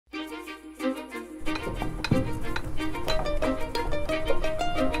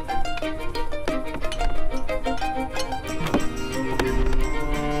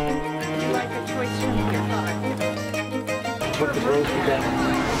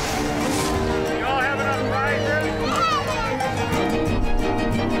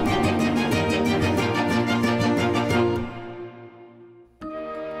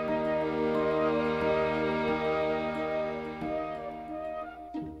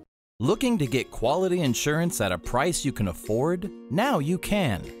Looking to get quality insurance at a price you can afford? Now you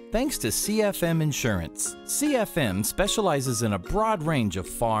can, thanks to CFM Insurance. CFM specializes in a broad range of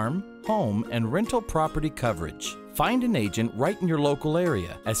farm, home, and rental property coverage. Find an agent right in your local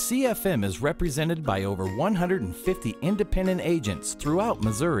area, as CFM is represented by over 150 independent agents throughout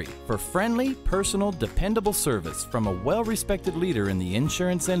Missouri. For friendly, personal, dependable service from a well-respected leader in the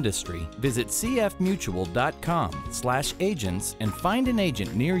insurance industry, visit cfmutual.com/agents and find an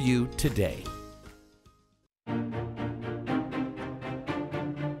agent near you today.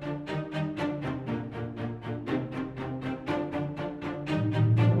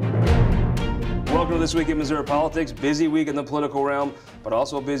 Welcome to This Week in Missouri Politics. Busy week in the political realm, but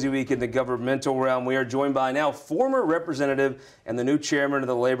also a busy week in the governmental realm. We are joined by now former representative and the new chairman of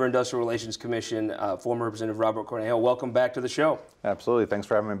the Labor Industrial Relations Commission, former Representative Robert Cornejo. Welcome back to the show. Absolutely. Thanks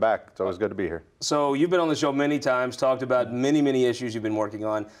for having me back. It's always good to be here. So you've been on the show many times, talked about many issues you've been working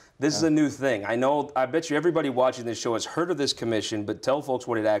on. This is a new thing. I bet you everybody watching this show has heard of this commission, but tell folks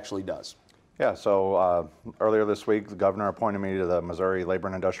what it actually does. Yeah, so earlier this week, the governor appointed me to the Missouri Labor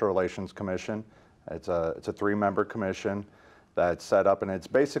and Industrial Relations Commission. It's a 3-member commission that's set up, and it's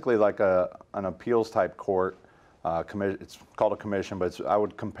basically like an appeals type court. It's called a commission, but I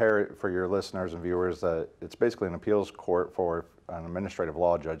would compare it for your listeners and viewers that it's basically an appeals court for an administrative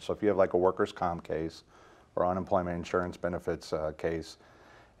law judge. So if you have like a workers' comp case or unemployment insurance benefits case,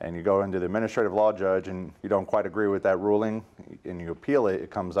 and you go into the administrative law judge and you don't quite agree with that ruling and you appeal it, it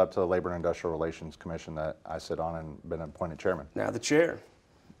comes up to the Labor and Industrial Relations Commission that I sit on and been appointed chairman. Now the chair,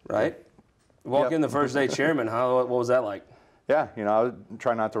 right? Walk in the first day chairman, what was that like? Yeah, you know, I would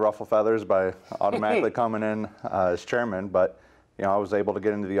try not to ruffle feathers by automatically coming in as chairman, but, you know, I was able to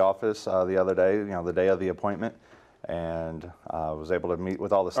get into the office the other day, you know, the day of the appointment, and was able to meet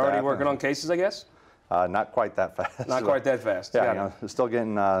with all the staff. Already working on cases, I guess? Not quite that fast. Not quite that fast. Yeah, you know, still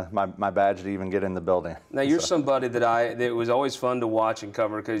getting my badge to even get in the building. Now, you're somebody that was always fun to watch and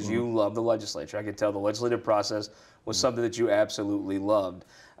cover because you love the legislature. I could tell the legislative process was something that you absolutely loved.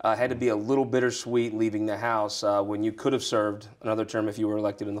 Had to be a little bittersweet leaving the House when you could have served another term if you were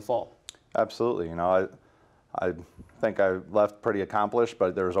elected in the fall. Absolutely. You know, I think I left pretty accomplished,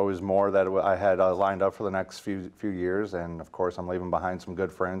 but there was always more that I had lined up for the next few years. And of course, I'm leaving behind some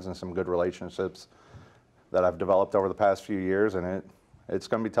good friends and some good relationships that I've developed over the past few years, and it's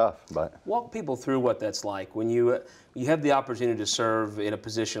going to be tough. But walk people through what that's like when you have the opportunity to serve in a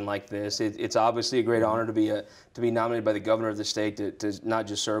position like this. It's obviously a great honor to be nominated by the governor of the state to not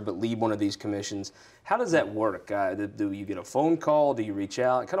just serve but lead one of these commissions. How does that work? Do you get a phone call? Do you reach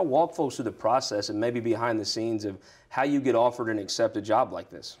out? Kind of walk folks through the process and maybe behind the scenes of how you get offered and accept a job like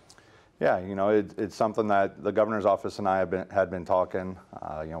this. Yeah, you know, it's something that the governor's office and I had been talking,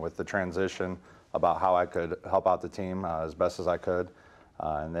 you know, with the transition about how I could help out the team as best as I could.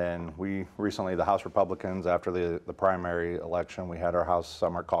 And then we recently, the House Republicans, after the primary election, we had our House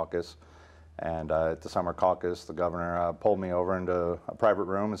Summer Caucus. And at the Summer Caucus, the governor pulled me over into a private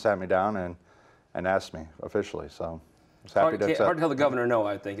room and sat me down and asked me officially. So I was happy to accept. Hard to tell the governor no,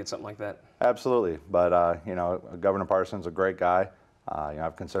 I think, it's something like that. Absolutely. But, you know, Governor Parson's a great guy. You know,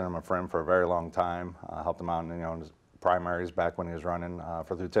 I've considered him a friend for a very long time. Helped him out in, you know, in his primaries back when he was running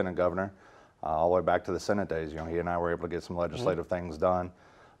for lieutenant governor. All the way back to the Senate days. You know, he and I were able to get some legislative things done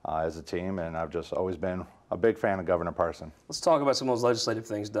as a team, and I've just always been a big fan of Governor Parson. Let's talk about some of those legislative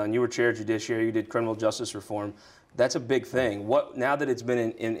things done. You were chair of judiciary, you did criminal justice reform. That's a big thing. Now that it's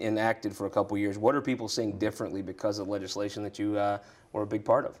been enacted for a couple years, what are people seeing differently because of legislation that you were a big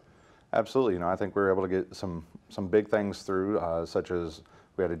part of? Absolutely. You know, I think we were able to get some big things through, such as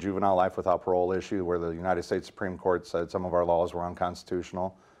we had a juvenile life without parole issue where the United States Supreme Court said some of our laws were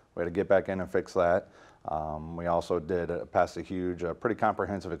unconstitutional. We had to get back in and fix that. We also passed a huge, pretty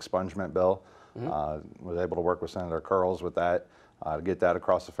comprehensive expungement bill. Was able to work with Senator Curls with that to get that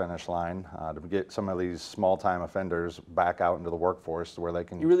across the finish line, to get some of these small-time offenders back out into the workforce where they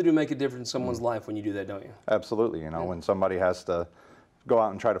can. You really do make a difference in someone's life when you do that, don't you? Absolutely. You know, when somebody has to go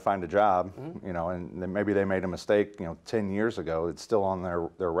out and try to find a job, you know, and maybe they made a mistake, you know, 10 years ago, it's still on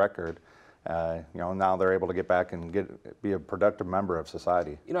their record. You know, now they're able to get back and be a productive member of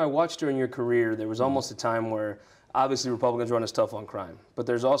society. You know, I watched during your career, there was almost a time where obviously Republicans run us tough on crime, but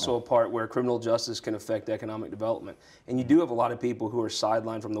there's also a part where criminal justice can affect economic development. And you do have a lot of people who are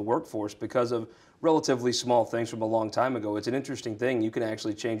sidelined from the workforce because of relatively small things from a long time ago. It's an interesting thing. You can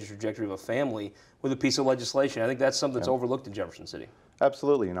actually change the trajectory of a family with a piece of legislation. I think that's something that's overlooked in Jefferson City.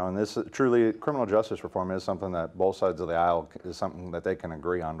 Absolutely, you know, and this truly, criminal justice reform is something that both sides of the aisle is something that they can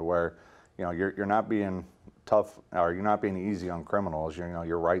agree on, to where, you know, you're not being tough, or you're not being easy on criminals.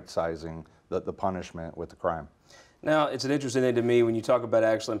 You're right-sizing the punishment with the crime. Now, it's an interesting thing to me when you talk about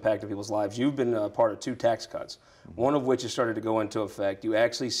actual impact on people's lives. You've been a part of 2 tax cuts, one of which has started to go into effect. You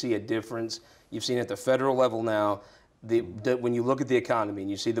actually see a difference. You've seen it at the federal level now. When you look at the economy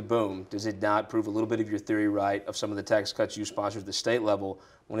and you see the boom, does it not prove a little bit of your theory right of some of the tax cuts you sponsored at the state level?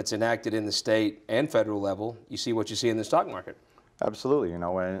 When it's enacted in the state and federal level, you see what you see in the stock market. Absolutely. You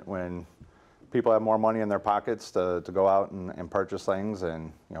know, when people have more money in their pockets to go out and purchase things,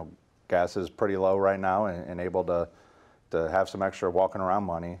 and, you know, gas is pretty low right now, and able to have some extra walking around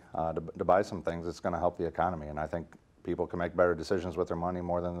money to buy some things, it's going to help the economy. And I think people can make better decisions with their money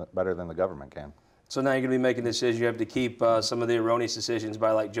better than the government can. So now you're going to be making decisions. You have to keep some of the erroneous decisions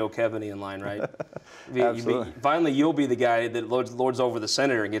by like Joe Kevaney in line, right? Absolutely. Finally, you'll be the guy that lords over the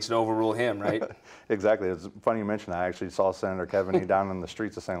senator and gets to overrule him, right? Exactly. It's funny you mentioned that. I actually saw Senator Kevaney down in the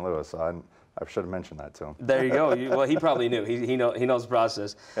streets of St. Louis, so I should have mentioned that to him. There you go. Well, he probably knew. He knows the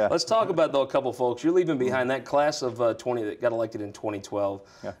process. Yeah. Let's talk about, though, a couple folks. You're leaving behind that class of 20 that got elected in 2012.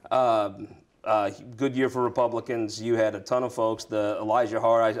 Yeah. Good year for Republicans. You had a ton of folks. The Elijah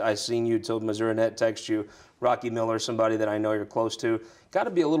Har, I seen you till Mazur Net text you. Rocky Miller, somebody that I know you're close to. Got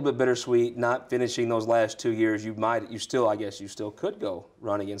to be a little bit bittersweet not finishing those last 2 years. I guess you still could go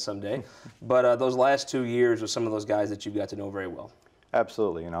run again someday. But those last 2 years with some of those guys that you got to know very well.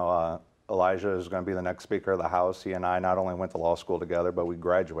 Absolutely. You know, Elijah is going to be the next Speaker of the House. He and I not only went to law school together, but we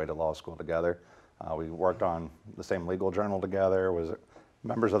graduated law school together. We worked on the same legal journal together, was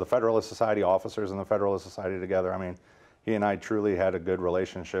members of the Federalist Society, officers in the Federalist Society together. I mean, he and I truly had a good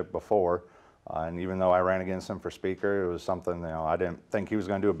relationship before. And even though I ran against him for Speaker, it was something, you know, I didn't think he was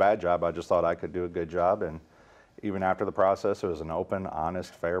going to do a bad job. I just thought I could do a good job. And even after the process, it was an open,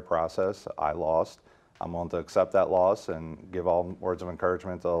 honest, fair process. I lost. I'm willing to accept that loss and give all words of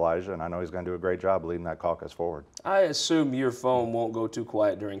encouragement to Elijah, and I know he's going to do a great job leading that caucus forward. I assume your phone won't go too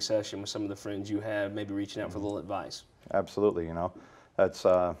quiet during session with some of the friends you have, maybe reaching out for a little advice. Absolutely. You know, that's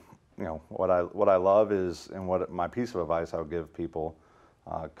you know, what I love is, and what my piece of advice I would give people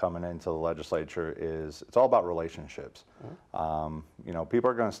coming into the legislature is, it's all about relationships. You know, people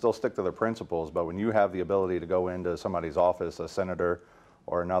are going to still stick to their principles, but when you have the ability to go into somebody's office, a senator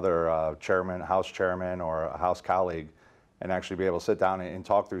or another chairman, House chairman, or a House colleague, and actually be able to sit down and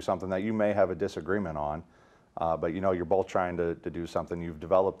talk through something that you may have a disagreement on, but you know you're both trying to do something, you've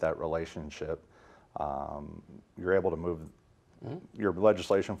developed that relationship, you're able to move your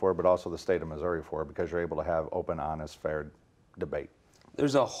legislation forward, but also the state of Missouri forward, because you're able to have open, honest, fair debate.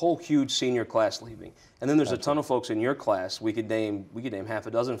 There's a whole huge senior class leaving, and then there's a ton of folks in your class. We could name half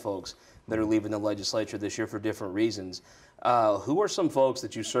a dozen folks that are leaving the legislature this year for different reasons. Who are some folks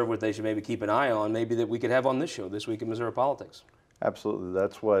that you serve with they should maybe keep an eye on, maybe that we could have on this show this week in Missouri Politics? Absolutely.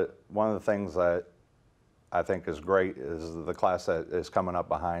 That's one of the things that I think is great is the class that is coming up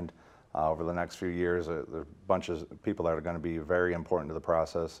behind over the next few years. There are a bunch of people that are going to be very important to the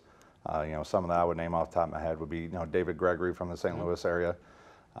process. You know, some of that I would name off the top of my head would be, you know, David Gregory from the St. Louis area.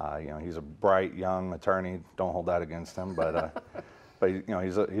 You know, he's a bright young attorney. Don't hold that against him, but but you know,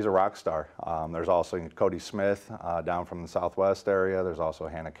 he's a rock star. There's also Cody Smith down from the Southwest area. There's also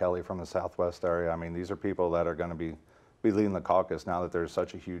Hannah Kelly from the Southwest area. I mean, these are people that are going to be leading the caucus now that there's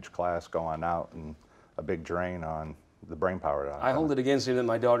such a huge class going out and a big drain on the brain power. I hold it against him that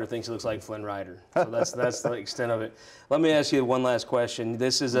my daughter thinks he looks like Flynn Rider. So that's the extent of it. Let me ask you one last question.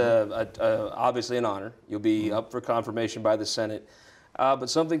 This is obviously an honor. You'll be up for confirmation by the Senate. But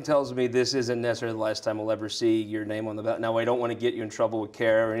something tells me this isn't necessarily the last time we'll ever see your name on the ballot. Now, I don't want to get you in trouble with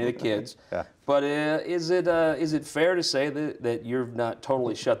Kara or any of the kids. Yeah. But is it fair to say that you've not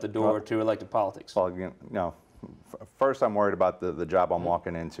totally shut the door to elected politics? Well, you know, first I'm worried about the job I'm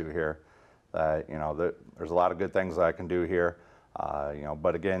walking into here. You know, there's a lot of good things that I can do here. You know,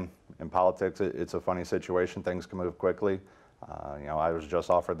 but again, in politics, it's a funny situation. Things can move quickly. You know, I was just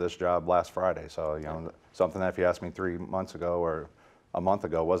offered this job last Friday, so you know, something that if you asked me 3 months ago or a month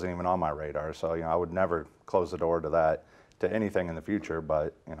ago wasn't even on my radar. So you know, I would never close the door to anything in the future.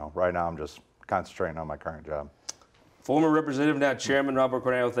 But you know, right now I'm just concentrating on my current job. Former Representative, now Chairman Robert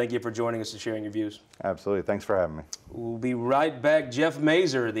Cornejo, thank you for joining us and sharing your views. Absolutely. Thanks for having me. We'll be right back. Jeff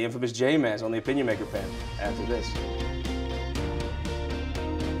Mazur, the infamous J-Maz, on the Opinion Maker panel after this.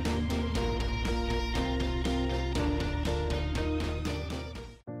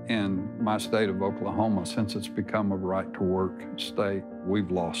 In my state of Oklahoma, since it's become a right-to-work state, we've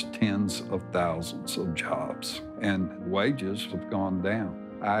lost tens of thousands of jobs, and wages have gone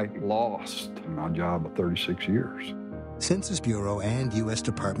down. I lost my job of 36 years. Census Bureau and U.S.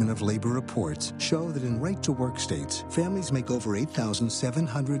 Department of Labor reports show that in right-to-work states, families make over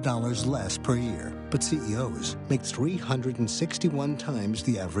 $8,700 less per year, but CEOs make 361 times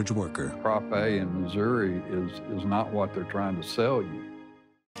the average worker. Prop A in Missouri is not what they're trying to sell you.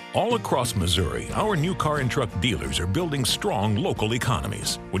 All across Missouri, our new car and truck dealers are building strong local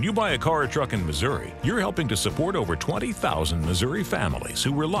economies. When you buy a car or truck in Missouri, you're helping to support over 20,000 Missouri families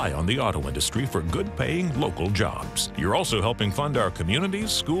who rely on the auto industry for good-paying local jobs. You're also helping fund our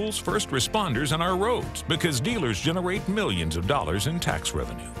communities, schools, first responders, and our roads, because dealers generate millions of dollars in tax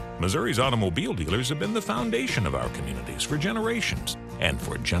revenue. Missouri's automobile dealers have been the foundation of our communities for generations and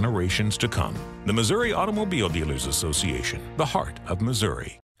for generations to come. The Missouri Automobile Dealers Association, the heart of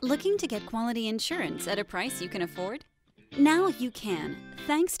Missouri. Looking to get quality insurance at a price you can afford? Now you can,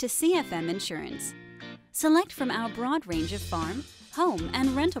 thanks to CFM Insurance. Select from our broad range of farm, home,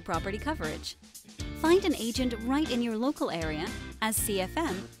 and rental property coverage. Find an agent right in your local area, as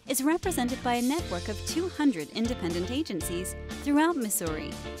CFM is represented by a network of 200 independent agencies throughout Missouri.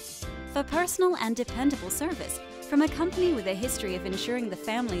 For personal and dependable service from a company with a history of insuring the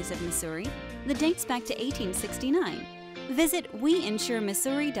families of Missouri that dates back to 1869, visit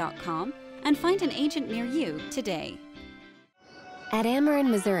WeInsureMissouri.com and find an agent near you today. At Ameren,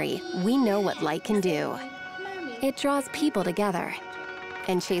 Missouri, we know what light can do. It draws people together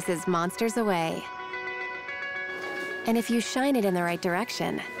and chases monsters away. And if you shine it in the right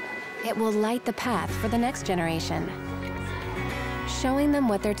direction, it will light the path for the next generation, showing them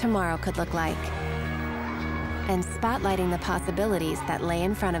what their tomorrow could look like, and spotlighting the possibilities that lay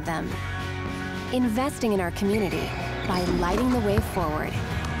in front of them. Investing in our community by lighting the way forward.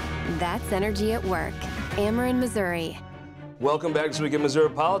 That's energy at work. Ameren, Missouri. Welcome back to This Week in Missouri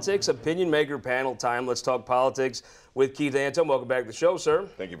Politics, Opinion Maker Panel Time. Let's talk politics with Keith Anton. Welcome back to the show, sir.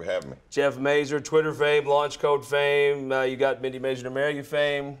 Thank you for having me. Jeff Mazur, Twitter fame, launch code fame. You got Mindy Mazur America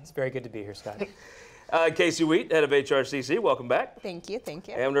fame. It's very good to be here, Scott. Casey Wheat, head of HRCC, welcome back. Thank you, thank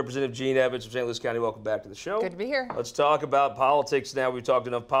you. And Representative Gene Evans from St. Louis County, welcome back to the show. Good to be here. Let's talk about politics now. We've talked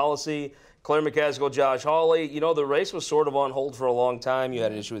enough policy. Claire McCaskill, Josh Hawley. You know, the race was sort of on hold for a long time. You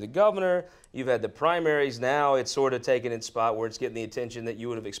had an issue with the governor. You've had the primaries. Now it's sort of taken its spot where it's getting the attention that you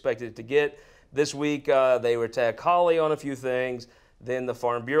would have expected it to get. This week, they were attacked Hawley on a few things. Then the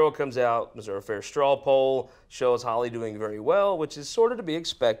Farm Bureau comes out. Missouri Fair straw poll shows Hawley doing very well, which is sort of to be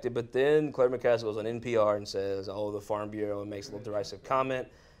expected. But then Claire McCaskill goes on NPR and says, oh, the Farm Bureau, and makes a little derisive comment.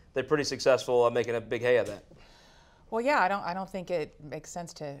 They're pretty successful making a big hay of that. Well, yeah, I don't think it makes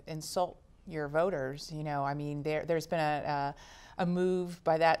sense to insult your voters. You know, I mean, there's been a move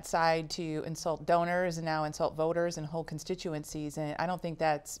by that side to insult donors and now insult voters and whole constituencies, and I don't think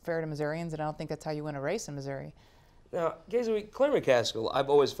that's fair to Missourians, and I don't think that's how you win a race in Missouri. Now, Casey, Claire McCaskill, I've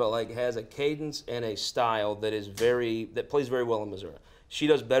always felt like has a cadence and a style that plays very well in Missouri. She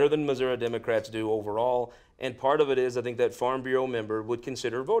does better than Missouri Democrats do overall, and part of it is I think that Farm Bureau member would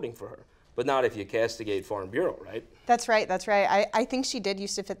consider voting for her. But not if you castigate Farm Bureau, right? That's right, that's right. I think she did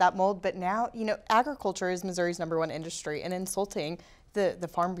used to fit that mold, but now, you know, agriculture is Missouri's #1 industry, and insulting the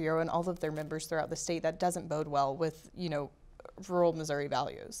Farm Bureau and all of their members throughout the state, that doesn't bode well with, you know, rural Missouri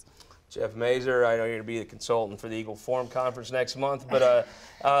values. Jeff Mazur, I know you're going to be the consultant for the Eagle Forum Conference next month, but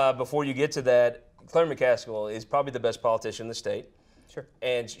before you get to that, Claire McCaskill is probably the best politician in the state. Sure.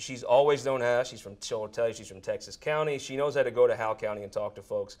 And she's always known how. She's from Texas County. She knows how to go to Howell County and talk to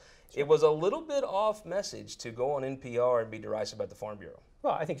folks. Sure. It was a little bit off message to go on NPR and be derisive about the Farm Bureau.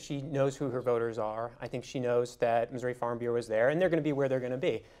 Well, I think she knows who her voters are. I think she knows that Missouri Farm Bureau is there, and they're going to be where they're going to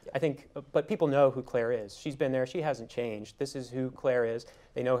be. Yeah. I think, but people know who Claire is. She's been there. She hasn't changed. This is who Claire is.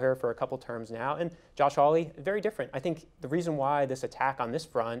 They know her for a couple terms now. And Josh Hawley, very different. I think the reason why this attack on this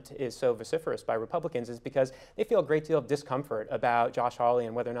front is so vociferous by Republicans is because they feel a great deal of discomfort about Josh Hawley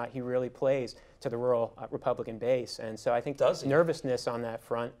and whether or not he really plays to the rural Republican base. And so I think nervousness on that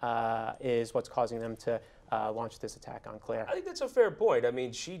front is what's causing them to launch this attack on Claire. I think that's a fair point. I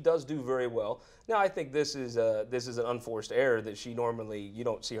mean, she does do very well. Now, I think this is an unforced error that she normally, you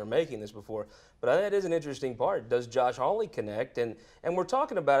don't see her making this before. But that is an interesting part. Does Josh Hawley connect? And we're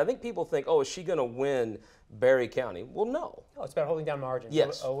talking about, I think people think, oh, is she going to win Berry County? Well, no. Oh, it's about holding down margins.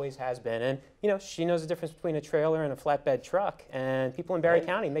 Yes. It always has been. And, you know, she knows the difference between a trailer and a flatbed truck. And people in Berry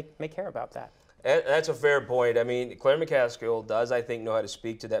County may care about that. That's a fair point. I mean, Claire McCaskill does, I think, know how to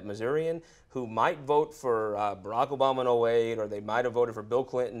speak to that Missourian who might vote for Barack Obama in 2008, or they might have voted for Bill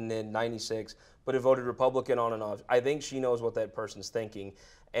Clinton in 96, but have voted Republican on and off. I think she knows what that person's thinking,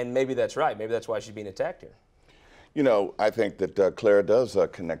 and maybe that's right. Maybe that's why she's being attacked here. You know, I think that Clara does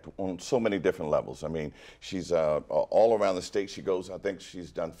connect on so many different levels. I mean, she's all around the state. She goes, I think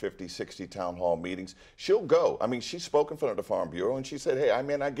she's done 50, 60 town hall meetings. She'll go. I mean, she's spoken in front of the Farm Bureau, and she said, hey, I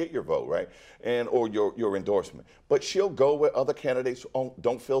may not get your vote, right? Or your endorsement. But she'll go where other candidates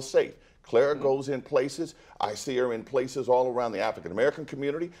don't feel safe. Clara goes in places. I see her in places all around the African-American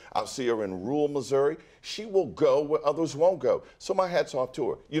community. I'll see her in rural Missouri. She will go where others won't go. So my hat's off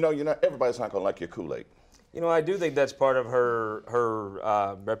to her. You know, everybody's not going to like your Kool-Aid. You know, I do think that's part of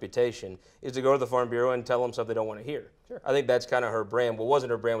her reputation, is to go to the Farm Bureau and tell them stuff they don't want to hear. Sure. I think that's kind of her brand. What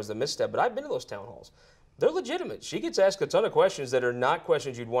wasn't her brand was the misstep, but I've been to those town halls. They're legitimate. She gets asked a ton of questions that are not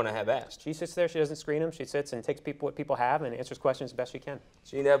questions you'd want to have asked. She sits there, she doesn't screen them, she sits and takes what people have and answers questions as best she can.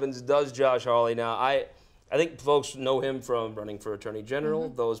 Gene Evans does Josh Hawley. Now, I think folks know him from running for Attorney General.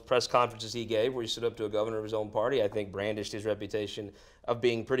 Those press conferences he gave where he stood up to a governor of his own party, I think brandished his reputation of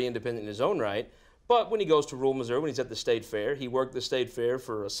being pretty independent in his own right. But when he goes to rural Missouri, when he's at the state fair, he worked the state fair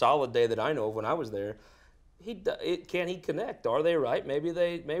for a solid day that I know of when I was there. Can he connect? Are they right? Maybe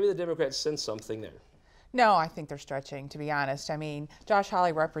the Democrats sense something there. No, I think they're stretching, to be honest. I mean, Josh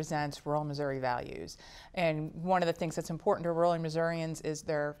Hawley represents rural Missouri values. And one of the things that's important to rural Missourians is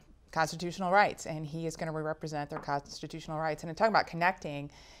their constitutional rights, and he is going to represent their constitutional rights. And in talking about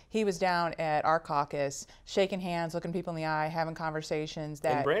connecting, he was down at our caucus, shaking hands, looking people in the eye, having conversations.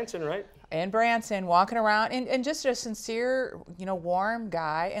 In Branson, right? In Branson, walking around, and just a sincere, warm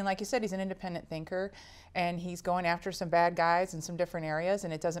guy. And like you said, he's an independent thinker, and he's going after some bad guys in some different areas,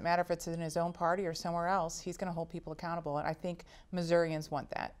 and it doesn't matter if it's in his own party or somewhere else. He's going to hold people accountable, and I think Missourians want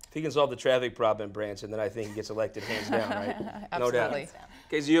that. If he can solve the traffic problem in Branson, then I think he gets elected hands down, right? Absolutely. No doubt.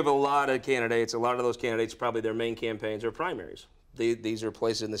 Okay, so you have a lot of candidates. A lot of those candidates, probably their main campaigns are primaries. These are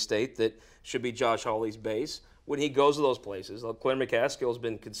places in the state that should be Josh Hawley's base. When he goes to those places, Claire McCaskill has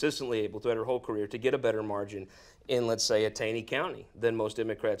been consistently able, throughout her whole career, to get a better margin in, let's say, a Taney County than most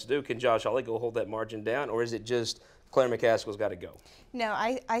Democrats do. Can Josh Hawley go hold that margin down, or is it just Claire McCaskill's got to go? No,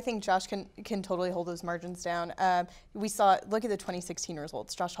 I think Josh can totally hold those margins down. We saw, look at the 2016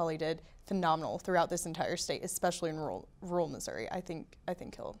 results. Josh Hawley did phenomenal throughout this entire state, especially in rural Missouri. I think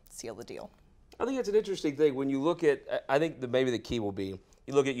he'll seal the deal. I think it's an interesting thing. When you look at, I think that maybe the key will be,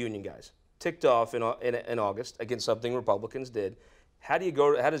 you look at union guys. Ticked off in August against something Republicans did. How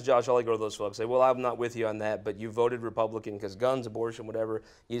does Josh Hawley go to those folks? Say, well, I'm not with you on that, but you voted Republican because guns, abortion, whatever.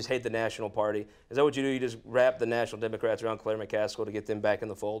 You just hate the national party. Is that what you do? You just wrap the national Democrats around Claire McCaskill to get them back in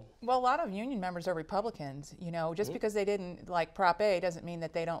the fold? Well, a lot of union members are Republicans. Just because they didn't like Prop A doesn't mean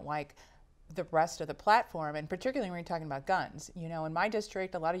that they don't like the rest of the platform, and particularly when you're talking about guns. In my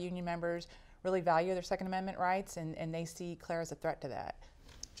district, a lot of union members really value their Second Amendment rights, and they see Claire as a threat to that.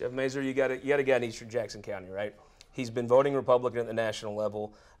 Jeff Mazur, you got a guy in Eastern Jackson County, right? He's been voting Republican at the national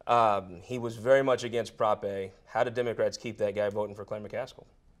level. He was very much against Prop A. How did Democrats keep that guy voting for Claire McCaskill?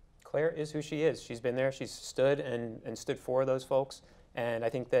 Claire is who she is. She's been there. She's stood and stood for those folks. And I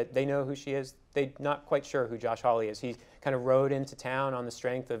think that they know who she is. They're not quite sure who Josh Hawley is. He kind of rode into town on the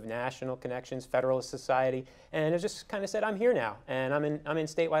strength of national connections, Federalist Society, and has just kind of said, I'm here now. And I'm in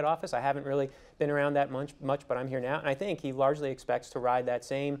statewide office. I haven't really been around that much, but I'm here now. And I think he largely expects to ride that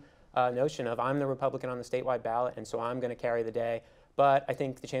same notion of I'm the Republican on the statewide ballot, and so I'm going to carry the day. But I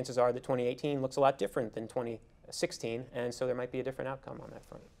think the chances are that 2018 looks a lot different than 2016, and so there might be a different outcome on that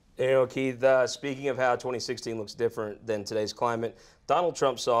front. Keith, speaking of how 2016 looks different than today's climate, Donald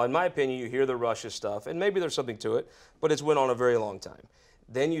Trump saw, in my opinion, you hear the Russia stuff, and maybe there's something to it, but it's went on a very long time.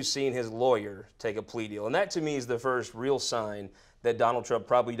 Then you've seen his lawyer take a plea deal, and that to me is the first real sign that Donald Trump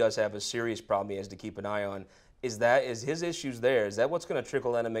probably does have a serious problem he has to keep an eye on. Is his issues there? Is that what's going to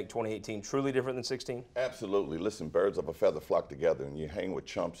trickle down and make 2018 truly different than 16? Absolutely. Listen, birds of a feather flock together, and you hang with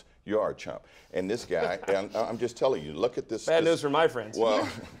chumps, you are a chump. And this guy, and I'm just telling you, look at this. Bad news for my friends. Well,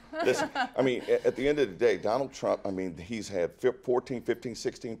 listen, I mean, at the end of the day, Donald Trump, I mean, he's had 14, 15,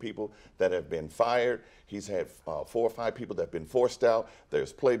 16 people that have been fired. He's had 4 or 5 people that have been forced out.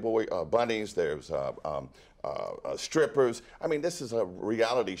 There's Playboy bunnies. There's strippers. I mean, this is a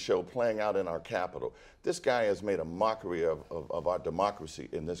reality show playing out in our Capitol. This guy has made a mockery of our democracy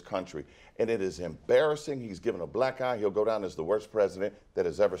in this country, and it is embarrassing. He's given a black eye. He'll go down as the worst president that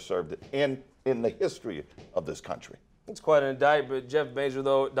has ever served in the history of this country. It's quite an indictment, Jeff Mazur,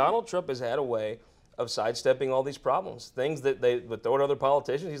 though. Donald Trump has had a way of sidestepping all these problems, things that they would throw at other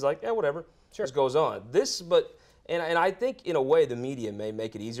politicians. He's like, yeah, whatever, sure. Just goes on. And I think, in a way, the media may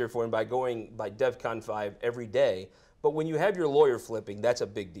make it easier for him by going by DEFCON 5 every day. But when you have your lawyer flipping, that's a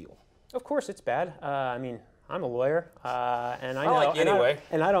big deal. Of course it's bad. I mean, I'm a lawyer, and I know. like you anyway.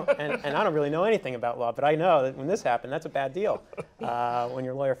 And I don't really know anything about law, but I know that when this happened, that's a bad deal. When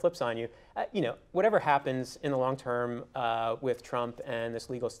your lawyer flips on you, whatever happens in the long term with Trump and this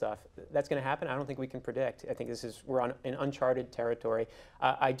legal stuff, that's going to happen. I don't think we can predict. I think we're on in uncharted territory.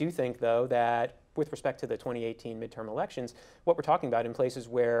 I do think, though, that with respect to the 2018 midterm elections, what we're talking about in places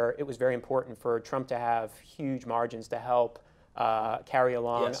where it was very important for Trump to have huge margins to help carry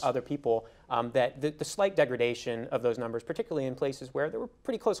along other people, that the slight degradation of those numbers, particularly in places where there were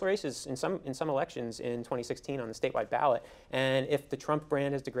pretty close races in some elections in 2016 on the statewide ballot, and if the Trump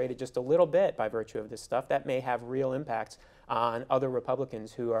brand has degraded just a little bit by virtue of this stuff, that may have real impacts on other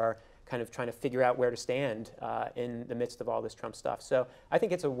Republicans who are kind of trying to figure out where to stand in the midst of all this Trump stuff. So I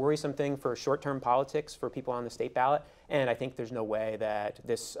think it's a worrisome thing for short-term politics for people on the state ballot, and I think there's no way that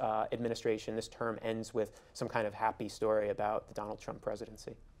this administration, this term, ends with some kind of happy story about the Donald Trump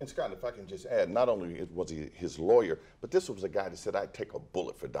presidency. And Scott, if I can just add, not only was he his lawyer, but this was a guy that said, I'd take a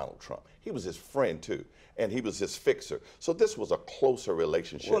bullet for Donald Trump. He was his friend, too, and he was his fixer. So this was a closer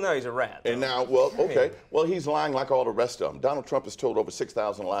relationship. Well, now he's a rat. And now, well, okay, well, he's lying like all the rest of them. Donald Trump has told over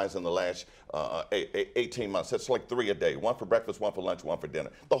 6,000 lies in the last 18 months. That's like 3 a day, one for breakfast, one for lunch, one for dinner.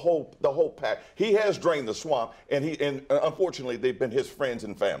 The whole pack. He has drained the swamp, and unfortunately, they've been his friends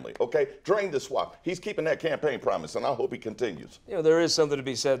and family, okay? Drained the swamp. He's keeping that campaign promise, and I hope he continues. There is something to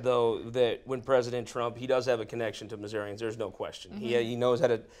be said, though, that when President Trump, he does have a connection to Missourians. There's no question. He knows how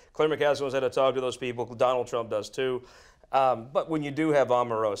to, Claire McCaskill knows how to talk to those people. Donald Trump does, too. But when you do have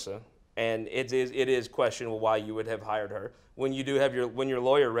Omarosa, and it is questionable why you would have hired her, when you do have when your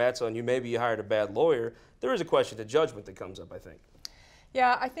lawyer rats on you, maybe you hired a bad lawyer, there is a question to judgment that comes up, I think.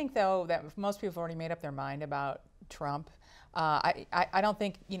 Yeah, I think, though, that most people have already made up their mind about Trump. I don't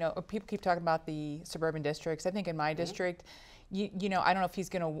think, people keep talking about the suburban districts. I think in my district, I don't know if he's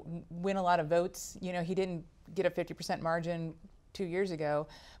going to win a lot of votes. He didn't get a 50% margin 2 years ago,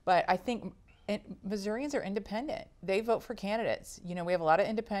 but I think Missourians are independent. They vote for candidates. We have a lot of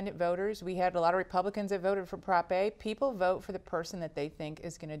independent voters. We had a lot of Republicans that voted for Prop A. People vote for the person that they think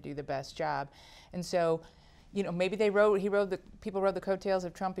is going to do the best job. And so, maybe people rode the coattails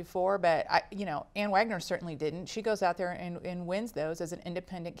of Trump before, but Ann Wagner certainly didn't. She goes out there and wins those as an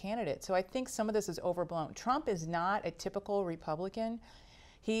independent candidate. So I think some of this is overblown. Trump is not a typical Republican.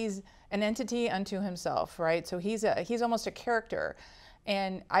 He's an entity unto himself, right? So he's almost a character.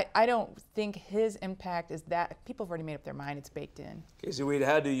 And I don't think his impact is that. People have already made up their mind. It's baked in. Casey Weed,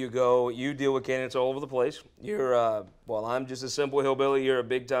 how do you go? You deal with candidates all over the place. You're, I'm just a simple hillbilly. You're a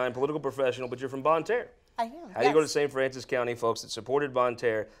big-time political professional, but you're from Bonne Terre. I am. How do you go to St. Francis County, folks that supported Bonne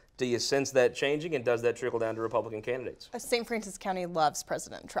Terre? Do you sense that changing, and does that trickle down to Republican candidates? St. Francis County loves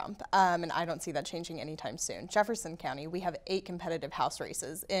President Trump, and I don't see that changing anytime soon. Jefferson County, we have 8 competitive House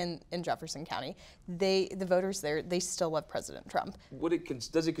races in Jefferson County. The voters there, they still love President Trump.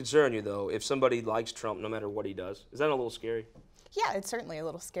 Does it concern you, though, if somebody likes Trump no matter what he does? Is that a little scary? Yeah, it's certainly a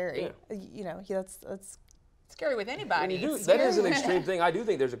little scary. Yeah. That's scary with anybody. That is an extreme thing. I do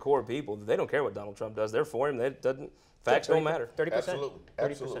think there's a core of people that they don't care what Donald Trump does. They're for him. Facts don't matter. 30%.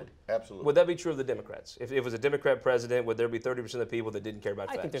 Absolutely. Would that be true of the Democrats? If it was a Democrat president, would there be 30% of the people that didn't care about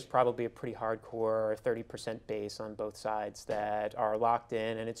facts? I think there's probably a pretty hardcore 30% base on both sides that are locked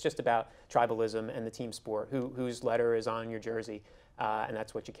in, and it's just about tribalism and the team sport, whose letter is on your jersey, and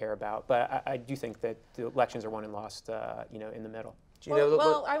that's what you care about. But I do think that the elections are won and lost, in the middle.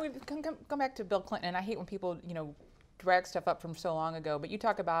 I would come back to Bill Clinton, and I hate when people, drag stuff up from so long ago, but you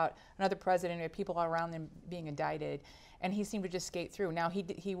talk about another president and people around them being indicted, and he seemed to just skate through. Now,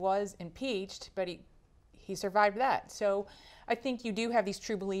 he was impeached, but he survived that. So I think you do have these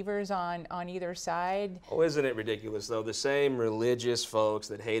true believers on either side. Oh, isn't it ridiculous, though? The same religious folks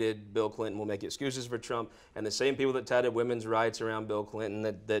that hated Bill Clinton will make excuses for Trump, and the same people that touted women's rights around Bill Clinton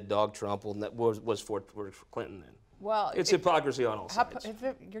that dogged Trump was for Clinton then. Well, it's hypocrisy on all sides.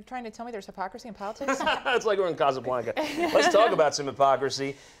 You're trying to tell me there's hypocrisy in politics? It's like we're in Casablanca. Let's talk about some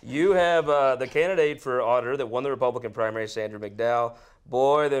hypocrisy. You have the candidate for auditor that won the Republican primary, Sandra McDowell.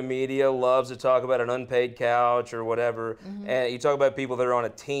 Boy, the media loves to talk about an unpaid couch or whatever. And you talk about people that are on a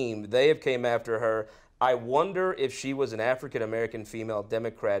team. They have came after her. I wonder if she was an African-American female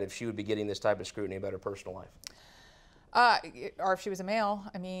Democrat, if she would be getting this type of scrutiny about her personal life. Or if she was a male,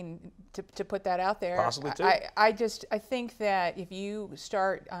 I mean, to put that out there. Possibly, too. I think that if you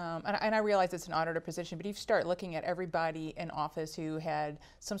start, and I realize it's an auditor position, but if you start looking at everybody in office who had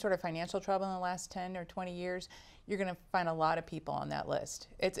some sort of financial trouble in the last 10 or 20 years, you're going to find a lot of people on that list.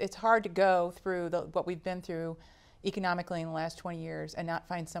 It's hard to go through what we've been through, economically in the last 20 years and not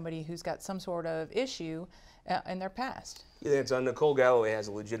find somebody who's got some sort of issue in their past. Yeah, it's Nicole Galloway has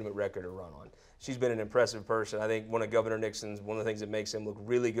a legitimate record to run on. She's been an impressive person. I think one of Governor Nixon's, one of the things that makes him look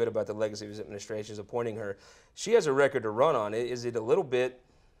really good about the legacy of his administration is appointing her. She has a record to run on. Is it a little bit,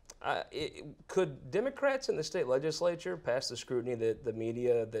 could Democrats in the state legislature pass the scrutiny that the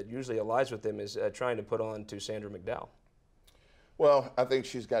media that usually allies with them is trying to put on to Sandra McDowell? Well, I think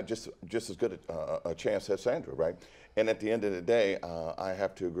she's got just as good a chance as Sandra, right? And at the end of the day, I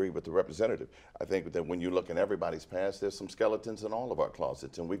have to agree with the representative. I think that when you look in everybody's past, there's some skeletons in all of our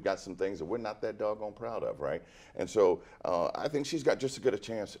closets, and we've got some things that we're not that doggone proud of, right? And so I think she's got just as good a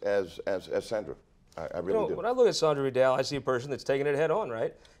chance as Sandra. I really do. When I look at Sandra McDowell, I see a person that's taking it head on,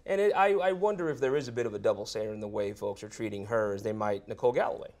 right? And I wonder if there is a bit of a double standard in the way folks are treating her as they might Nicole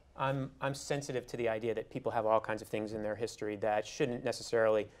Galloway. I'm sensitive to the idea that people have all kinds of things in their history that shouldn't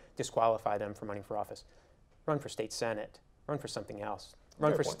necessarily disqualify them from running for office. Run for state senate, run for something else.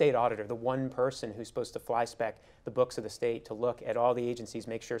 Run for state auditor, the one person who's supposed to fly spec the books of the state to look at all the agencies,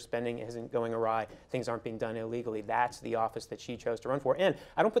 make sure spending isn't going awry, things aren't being done illegally. That's the office that she chose to run for. And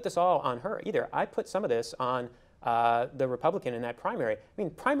I don't put this all on her either. I put some of this on the Republican in that primary. I mean,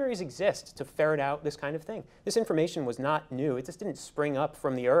 primaries exist to ferret out this kind of thing. This information was not new. It just didn't spring up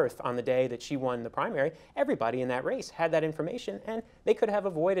from the earth on the day that she won the primary. Everybody in that race had that information, and they could have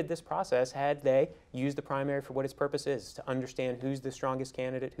avoided this process had they used the primary for what its purpose is, to understand who's the strongest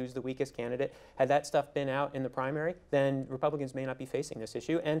candidate, who's the weakest candidate. Had that stuff been out in the primary, then Republicans may not be facing this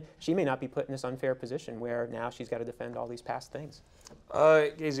issue, and she may not be put in this unfair position where now she's got to defend all these past things.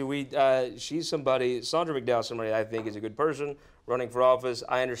 Casey, she's somebody, Sandra McDowell, somebody I think is a good person running for office.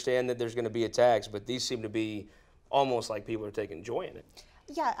 I understand that there's going to be attacks, but these seem to be almost like people are taking joy in it.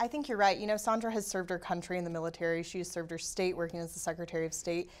 Yeah, I think you're right. You know, Sandra has served her country in the military. She's served her state working as the Secretary of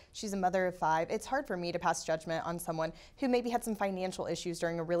State. She's a mother of 5. It's hard for me to pass judgment on someone who maybe had some financial issues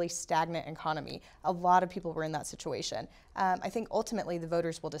during a really stagnant economy. A lot of people were in that situation. I think ultimately the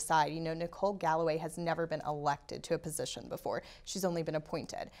voters will decide. You know, Nicole Galloway has never been elected to a position before. She's only been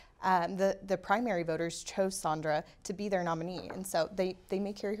appointed. The primary voters chose Sandra to be their nominee, and so they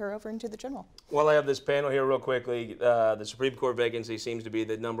may carry her over into the general. Well, I have this panel here real quickly. The Supreme Court vacancy seems to be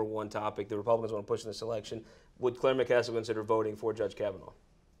the #1 topic the Republicans want to push in this election. Would Claire McCaskill consider voting for Judge Kavanaugh?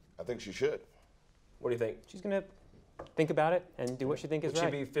 I think she should. What do you think? She's going to think about it and do what she thinks is right.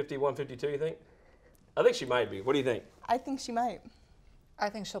 Would she be 51, 52, you think? I think she might be. What do you think? I think she might. I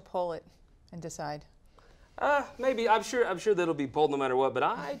think she'll poll it and decide. Maybe. I'm sure that'll be pulled no matter what, but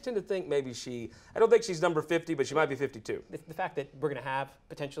I tend to think maybe I don't think she's number 50, but she might be 52. The fact that we're going to have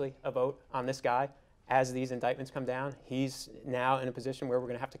potentially a vote on this guy as these indictments come down, he's now in a position where we're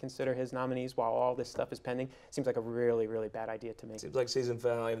going to have to consider his nominees while all this stuff is pending. Seems like a really, really bad idea to me. Seems like season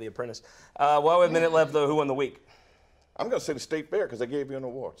finale of The Apprentice. Well, we have a minute left, though. Who won the week? I'm going to say the State Fair because they gave you an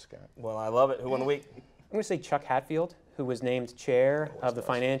award, Scott. Well, I love it. Who won the week? I'm going to say Chuck Hatfield, who was named chair of the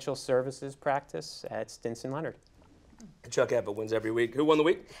financial services practice at Stinson Leonard. Chuck Hatfield wins every week. Who won the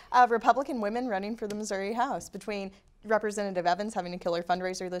week? Republican women running for the Missouri House, between Representative Evans having a killer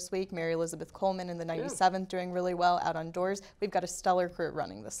fundraiser this week, Mary Elizabeth Coleman in the 97th doing really well out on doors. We've got a stellar crew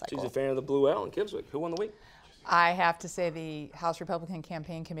running this cycle. She's a fan of the Blue Owl in Kipswick. Who won the week? I have to say the House Republican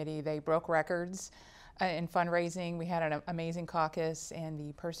Campaign Committee, they broke records in fundraising. We had an amazing caucus, and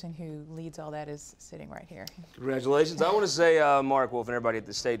the person who leads all that is sitting right here. Congratulations. I want to say, Mark Wolf and everybody at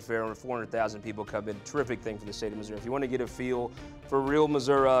the State Fair, over 400,000 people come in. Terrific thing for the state of Missouri. If you want to get a feel for real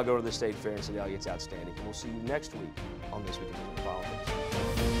Missouri, go to the State Fair and see how it's outstanding. And we'll see you next week on This Week in Missouri Politics.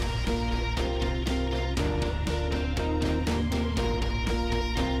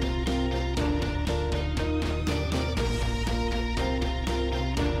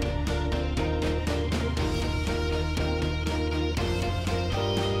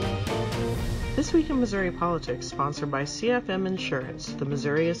 This Week in Missouri Politics, sponsored by CFM Insurance, the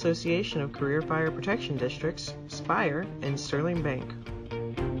Missouri Association of Career Fire Protection Districts, Spire, and Sterling Bank.